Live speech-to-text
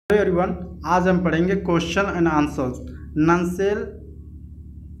Hello everyone, आज हम पढ़ेंगे question and answers. Nelson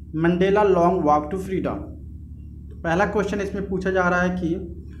Mandela long walk to freedom. पहला क्वेश्चन इसमें पूछा जा रहा है कि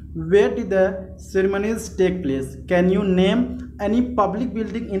where did the ceremonies take place, can you name any public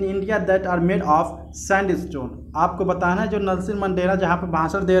building in India that are made of sandstone. आपको बताना है जो नेल्सन मंडेला जहाँ पर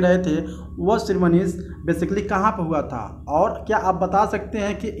भाषण दे रहे थे वो सेरेमनीज बेसिकली कहाँ पर हुआ था, और क्या आप बता सकते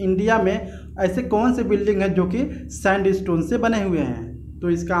हैं कि इंडिया में ऐसे कौन से बिल्डिंग हैं जो कि सैंडस्टोन से बने हुए हैं। तो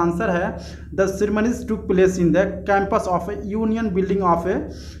इसका आंसर है the ceremonies took place in the campus of A union building of A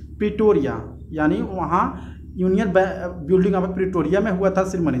Pretoria, यानी वहाँ यूनियन बिल्डिंग ऑफ प्रिटोरिया में हुआ था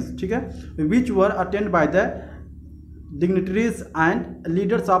सेरेमनीज, ठीक है। विच वर attend by the dignitaries and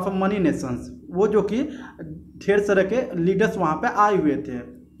leaders of money Nations, वो जो कि ढेर सारे के लीडर्स वहाँ पे आए हुए थे।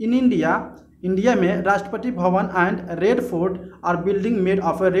 इन इंडिया में Rashtrapati Bhavan and red fort are building made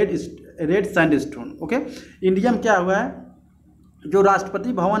of A red sandstone. Okay, India में क्या हुआ है, जो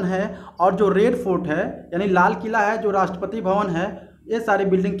राष्ट्रपति भवन है और जो रेड फोर्ट है यानी लाल किला है, जो राष्ट्रपति भवन है, ये सारी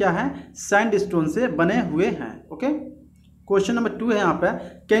बिल्डिंग क्या है, सैंडस्टोन से बने हुए हैं। ओके, क्वेश्चन नंबर 2 है यहाँ पे,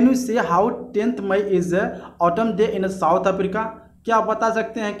 कैन यू से how 10th May is autumn day in south Africa. क्या आप बता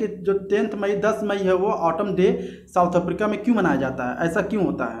सकते हैं कि जो 10th मई 10 मई है वो ऑटम डे साउथ अफ्रीका में क्यों मनाया जाता है, ऐसा क्यों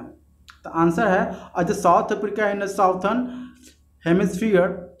होता है। तो आंसर है अज south Africa in southern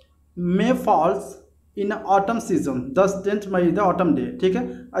hemisphere may falls in autumn season, 10th May the autumn day, ठीक है।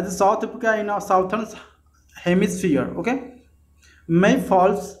 As south Africa in southern hemisphere, okay, May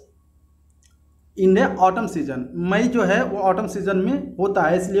falls in the autumn season. मई जो है वो ऑटम सीजन में होता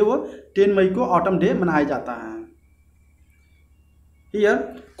है, इसलिए वो 10 मई को ऑटम डे मनाया जाता है। Here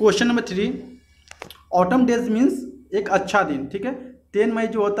question number 3, autumn days means एक अच्छा दिन, ठीक है। 10 मई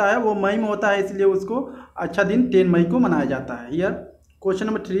जो होता है वो मई में होता है, इसलिए उसको अच्छा दिन 10 मई को मनाया जाता है। Here question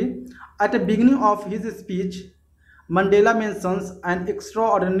number 3, at the beginning of his speech, Mandela mentions an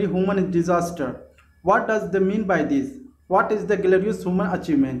extraordinary human disaster. What does they mean by this? What is the glorious human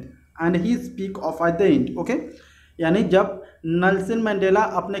achievement? And he speak of at the end. Okay? यानी जब Nelson Mandela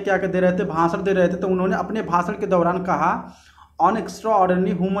अपने क्या दे रहे थे, भाषण दे रहे थे, तो उन्होंने अपने भाषण के दौरान कहा ऑन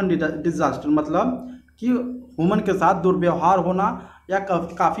एक्स्ट्राऑर्डिनरी ह्यूमन डिजास्टर, मतलब कि ह्यूमन के साथ दुर्व्यवहार होना या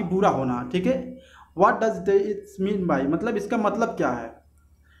काफ़ी बुरा होना, ठीक है। What does it's mean by, मतलब इसका मतलब क्या है।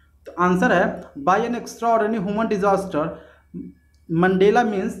 तो आंसर है bye N extraordinary human disaster Mandela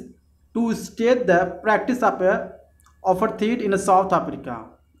means to state the practice of apartheid in south Africa.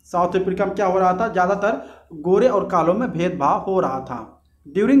 South Africa में क्या हो रहा था, ज़्यादातर गोरे और कालों में भेदभाव हो रहा था।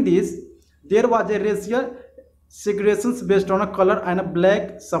 During this there was a racial segregation based on a colour and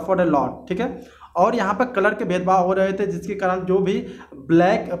black suffered a lot, ठीक है। और यहाँ पर कलर के भेदभाव हो रहे थे, जिसके कारण जो भी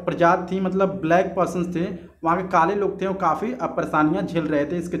ब्लैक प्रजाति थी, मतलब ब्लैक पर्सन्स थे, वहाँ के काले लोग थे, वो काफ़ी परेशानियाँ झेल रहे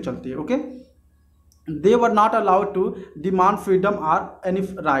थे इसके चलते। Okay, they were not allowed to demand freedom are any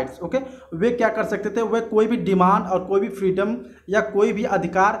rights. Okay, वे क्या कर सकते थे, वे कोई भी डिमांड और कोई भी फ्रीडम या कोई भी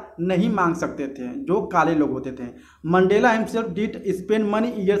अधिकार नहीं मांग सकते थे जो काले लोग होते थे। Mandela himself did spend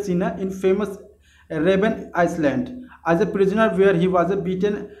money years in famous Ray-Ban Iceland as a prisoner where he was a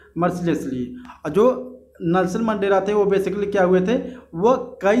beaten मर्सिलेसली। जो नेल्सन मंडेला थे वो बेसिकली क्या हुए थे,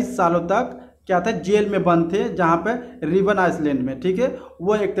 वो कई सालों तक क्या था, जेल में बंद थे, जहाँ पे रिबन आइसलैंड में, ठीक है।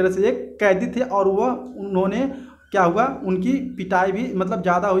 वो एक तरह से एक कैदी थे और वो उन्होंने क्या हुआ, उनकी पिटाई भी मतलब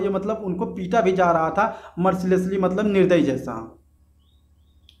ज़्यादा हुई है, मतलब उनको पीटा भी जा रहा था मर्सिलेसली, मतलब निर्दयी जैसा।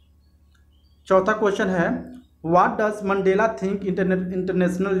 चौथा क्वेश्चन है what does Mandela think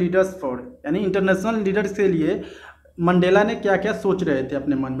international leaders for, यानी इंटरनेशनल लीडर्स के लिए मंडेला ने क्या क्या सोच रहे थे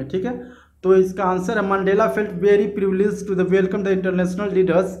अपने मन में, ठीक है। तो इसका आंसर है Mandela felt very privilege to the welcome the international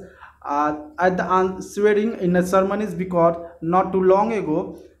leaders at the swearing in the ceremonies because not too long ago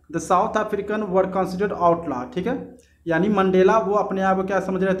the South African were considered outlaw, ठीक है। यानी मंडेला वो अपने आप को क्या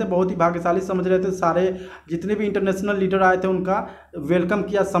समझ रहे थे, बहुत ही भाग्यशाली समझ रहे थे। सारे जितने भी इंटरनेशनल लीडर आए थे उनका वेलकम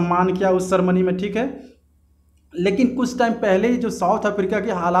किया, सम्मान किया उस सेरेमनी में, ठीक है। लेकिन कुछ टाइम पहले ही जो साउथ अफ्रीका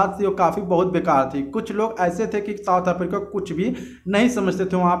के हालात थे वो काफ़ी बहुत बेकार थी। कुछ लोग ऐसे थे कि साउथ अफ्रीका कुछ भी नहीं समझते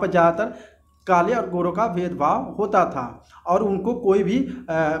थे, वहाँ पर ज़्यादातर काले और गोरों का भेदभाव होता था और उनको कोई भी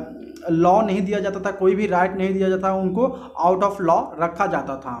लॉ नहीं दिया जाता था, कोई भी राइट नहीं दिया जाता, उनको आउट ऑफ लॉ रखा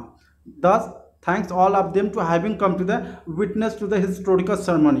जाता था। दस thanks all of them to having come to the witness to the historical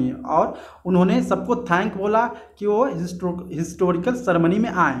ceremony, और उन्होंने सबको थैंक बोला कि वो हिस्टोरिकल सेरेमनी में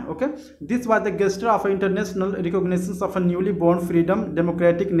आए। Okay, this was the gesture of international recognition of a newly born freedom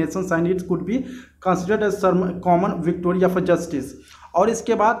democratic Nations and it could be considered as common victory of justice. और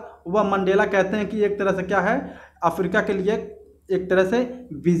इसके बाद वह मंडेला कहते हैं कि एक तरह से क्या है, अफ्रीका के लिए एक तरह से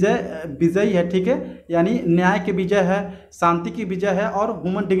विजयी है, ठीक है। यानी न्याय की विजय है, शांति की विजय है और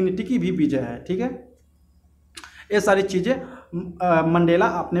ह्यूमन डिग्निटी की भी विजय है, ठीक है। ये सारी चीज़ें मंडेला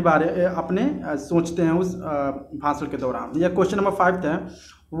अपने सोचते हैं उस भाषण के दौरान। या क्वेश्चन नंबर 5 है,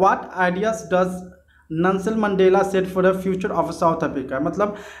 what ideas does Nelson Mandela set for the future of south Africa.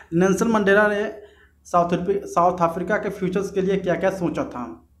 मतलब नेल्सन मंडेला ने साउथ अफ्रीका के फ्यूचर्स के लिए क्या क्या सोचा था।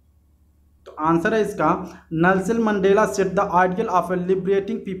 तो आंसर है इसका, Nelson Mandela set the ideal of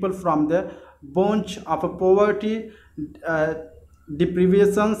liberating people from the bonds of poverty,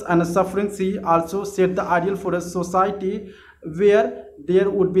 deprivations and sufferings. He also set the ideal for a society where there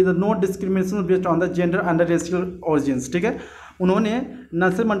would be no discrimination based on the gender and the racial origins। ठीक है, उन्होंने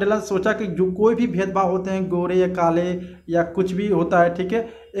Nelson Mandela ने सोचा कि जो कोई भी भेदभाव होते हैं, गोरे या काले या कुछ भी होता है, ठीक है,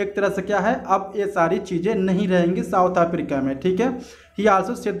 एक तरह से क्या है, अब ये सारी चीज़ें नहीं रहेंगी साउथ अफ्रीका में। ठीक है, ही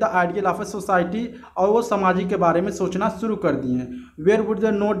also set the ideal of a society, और वो समाजी के बारे में सोचना शुरू कर दिए, where would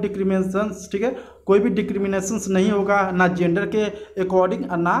the no discriminations. ठीक है, कोई भी डिस्क्रिमिनेशंस नहीं होगा, ना जेंडर के अकॉर्डिंग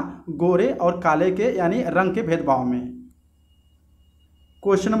और ना गोरे और काले के यानी रंग के भेदभाव में।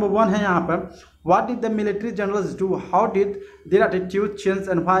 क्वेश्चन नंबर 1 है यहाँ पर, what did the military generals do, how did their attitude change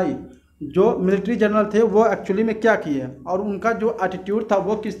and why. जो मिलिट्री जनरल थे वो एक्चुअली में क्या किए और उनका जो एटीट्यूड था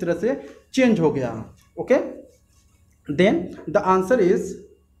वो किस तरह से चेंज हो गया। Okay, then the answer is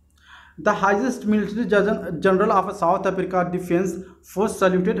the highest military general of south Africa defence force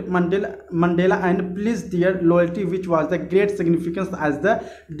saluted Mandela and please their loyalty which was the great significance as the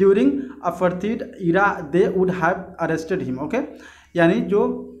during apartheid Ira they would have arrested him. Okay, यानी जो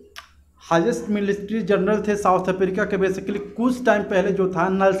highest military general थे south Africa के, basically कुछ time पहले जो था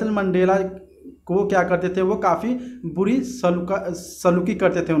Nelson Mandela को क्या करते थे, वो काफ़ी बुरी सलूकी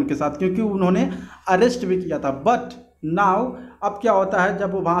करते थे उनके साथ, क्योंकि उन्होंने अरेस्ट भी किया था। बट नाउ अब क्या होता है,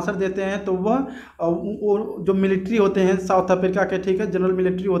 जब वो भाषण देते हैं तो वो जो मिलिट्री होते हैं साउथ अफ्रीका के, ठीक है, जनरल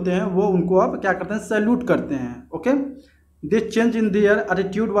मिलिट्री होते हैं, वो उनको अब क्या करते हैं, सैल्यूट करते हैं। Okay, this change in their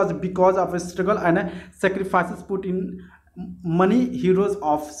attitude was because of A struggle and sacrifices put in money heroes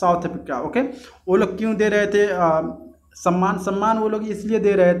of south Africa. Okay, वो लोग क्यों दे रहे थे सम्मान वो लोग इसलिए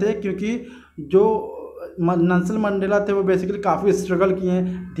दे रहे थे क्योंकि जो नेल्सन मंडेला थे वो बेसिकली काफ़ी स्ट्रगल किए,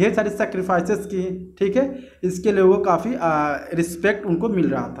 ढेर सारी सेक्रीफाइसेस की, ठीक है, इसके लिए वो काफ़ी रिस्पेक्ट उनको मिल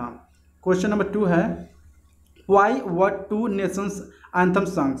रहा था। क्वेश्चन नंबर 2 है, why were 2 Nations anthem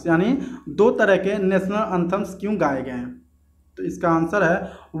songs, यानी 2 तरह के नेशनल एंथम्स क्यों गाए गए हैं। तो इसका आंसर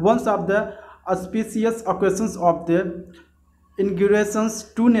है, once of the auspicious occasions of the inaugurations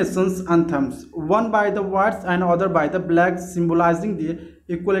 2 nations anthems, one by the whites and other by the blacks, symbolizing the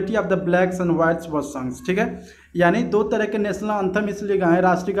equality of the blacks and whites were sung। ठीक है, यानी 2 तरह के नेशनल एंथम इसलिए गाए,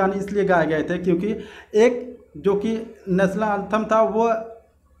 राष्ट्रीय गान इसलिए गाए गए थे क्योंकि एक जो कि नेशनल एंथम था वो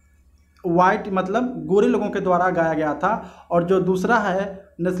वाइट मतलब गोरे लोगों के द्वारा गाया गया था, और जो दूसरा है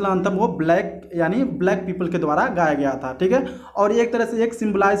नेशनल एंथम वो ब्लैक यानी ब्लैक पीपल के द्वारा गाया गया था। ठीक है, और एक तरह से एक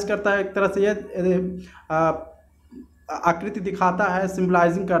सिंबलाइज करता है, एक तरह से ये आकृति दिखाता है,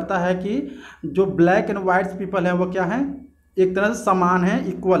 सिंबलाइजिंग करता है कि जो ब्लैक एंड वाइट पीपल हैं वो क्या हैं, एक तरह से समान हैं,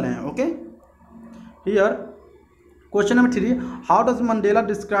 इक्वल हैं। Okay, here question number 3, how does Mandela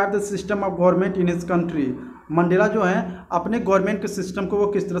describe the system of government in his country. Mandela जो है अपने गवर्नमेंट के सिस्टम को वो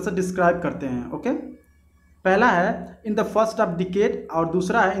किस तरह से डिस्क्राइब करते हैं। ओके, पहला है in the first of decade और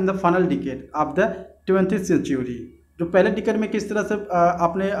दूसरा है in the final decade of the 20th century. जो पहले डिकेड में किस तरह से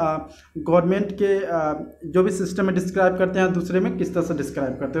अपने गवर्नमेंट के जो भी सिस्टम में डिस्क्राइब करते हैं, दूसरे में किस तरह से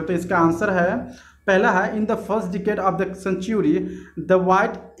डिस्क्राइब करते हैं। तो इसका आंसर है, पहला है in the first decade of the century the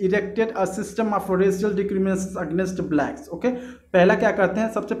white erected a system of racial discrimination against blacks. Okay, पहला क्या करते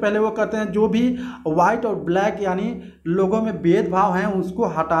हैं, सबसे पहले वो करते हैं जो भी वाइट और ब्लैक यानी लोगों में भेदभाव हैं उसको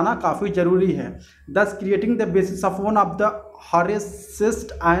हटाना काफ़ी ज़रूरी है, दस creating the basis of one of the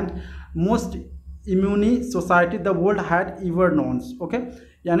Haris and most immune society the world had ever नोन्स। Okay,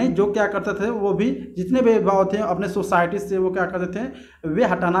 यानी जो क्या करते थे वो भी जितने भेदभाव थे अपने सोसाइटी से वो क्या करते थे, वे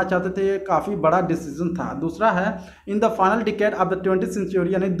हटाना चाहते थे। ये काफ़ी बड़ा डिसीजन था। दूसरा है in the final decade of the 20th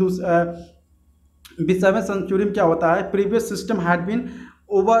century, यानी 20वीं सेंचुरी में क्या होता है, previous system had been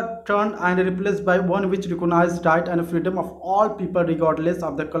overturned and replaced by one which recognized right and freedom of all people regardless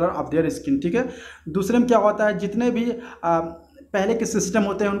of the color of their skin। ठीक है, दूसरे में क्या होता है, जितने भी पहले के सिस्टम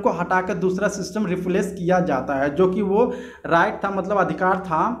होते हैं उनको हटाकर दूसरा सिस्टम रिप्लेस किया जाता है, जो कि वो राइट था मतलब अधिकार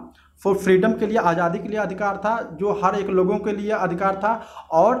था, फॉर फ्रीडम के लिए, आज़ादी के लिए अधिकार था, जो हर एक लोगों के लिए अधिकार था,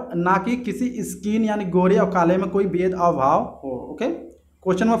 और ना कि किसी स्किन यानी गोरे और काले में कोई भेदभाव हो। ओके,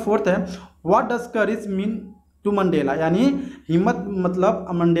 क्वेश्चन नंबर 4 है, what does courage mean to Mandela, यानी हिम्मत मतलब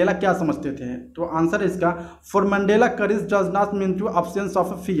मंडेला क्या समझते थे? तो आंसर इसका, for Mandela courage does not mean to absence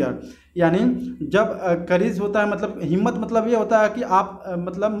of fear. यानी जब करेज होता है मतलब हिम्मत मतलब ये होता है कि आप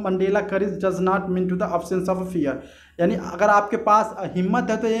मतलब Mandela courage does not mean to the absence of fear. यानी अगर आपके पास हिम्मत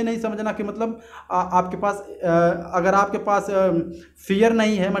है तो ये नहीं समझना कि मतलब आपके पास अगर आपके पास फियर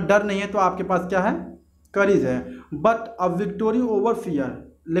नहीं है, मतलब डर नहीं है, तो आपके पास क्या है? करेज है। But a victory over fear,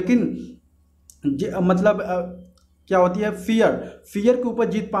 लेकिन मतलब क्या होती है? फियर, फियर के ऊपर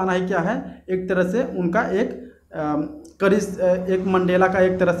जीत पाना ही क्या है? एक तरह से उनका एक करेज, एक मंडेला का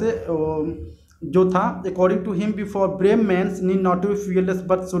एक तरह से जो था, according to him before brave mains need not to be fearless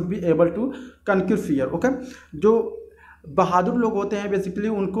but should be able to कन्क्यूर fear. Okay, जो बहादुर लोग होते हैं बेसिकली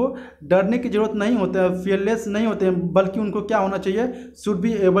उनको डरने की जरूरत नहीं होता है, फियरलेस नहीं होते हैं, बल्कि उनको क्या होना चाहिए? Should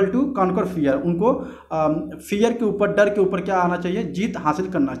be able to conquer fear. उनको फियर के ऊपर, डर के ऊपर क्या आना चाहिए? जीत हासिल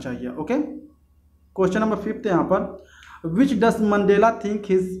करना चाहिए। ओके, क्वेश्चन नंबर 5 यहाँ पर, विच डस Mandela think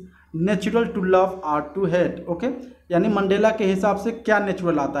his natural to love और टू हेट? ओके, यानी मंडेला के हिसाब से क्या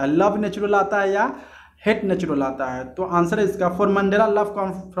नेचुरल आता है? लव नेचुरल आता है या हेट नेचुरल आता है? तो आंसर है इसका, for Mandela love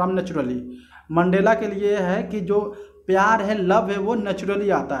come from naturally. Mandela के लिए है कि जो प्यार है, लव है, वो नेचुरली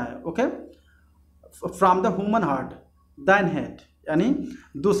आता है। Okay, from the human heart then hate. यानी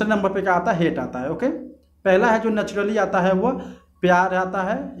दूसरे नंबर पे क्या आता है? हेट आता है। ओके, पहला है जो नेचुरली आता है वो प्यार आता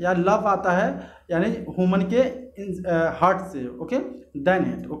है या लव आता है, यानी ह्यूमन के हार्ट से। Okay, then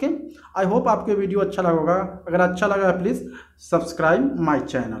hate. Okay, I hope आपको वीडियो अच्छा लगा होगा। अगर अच्छा लगा please subscribe my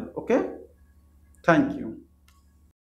channel. Okay, thank you.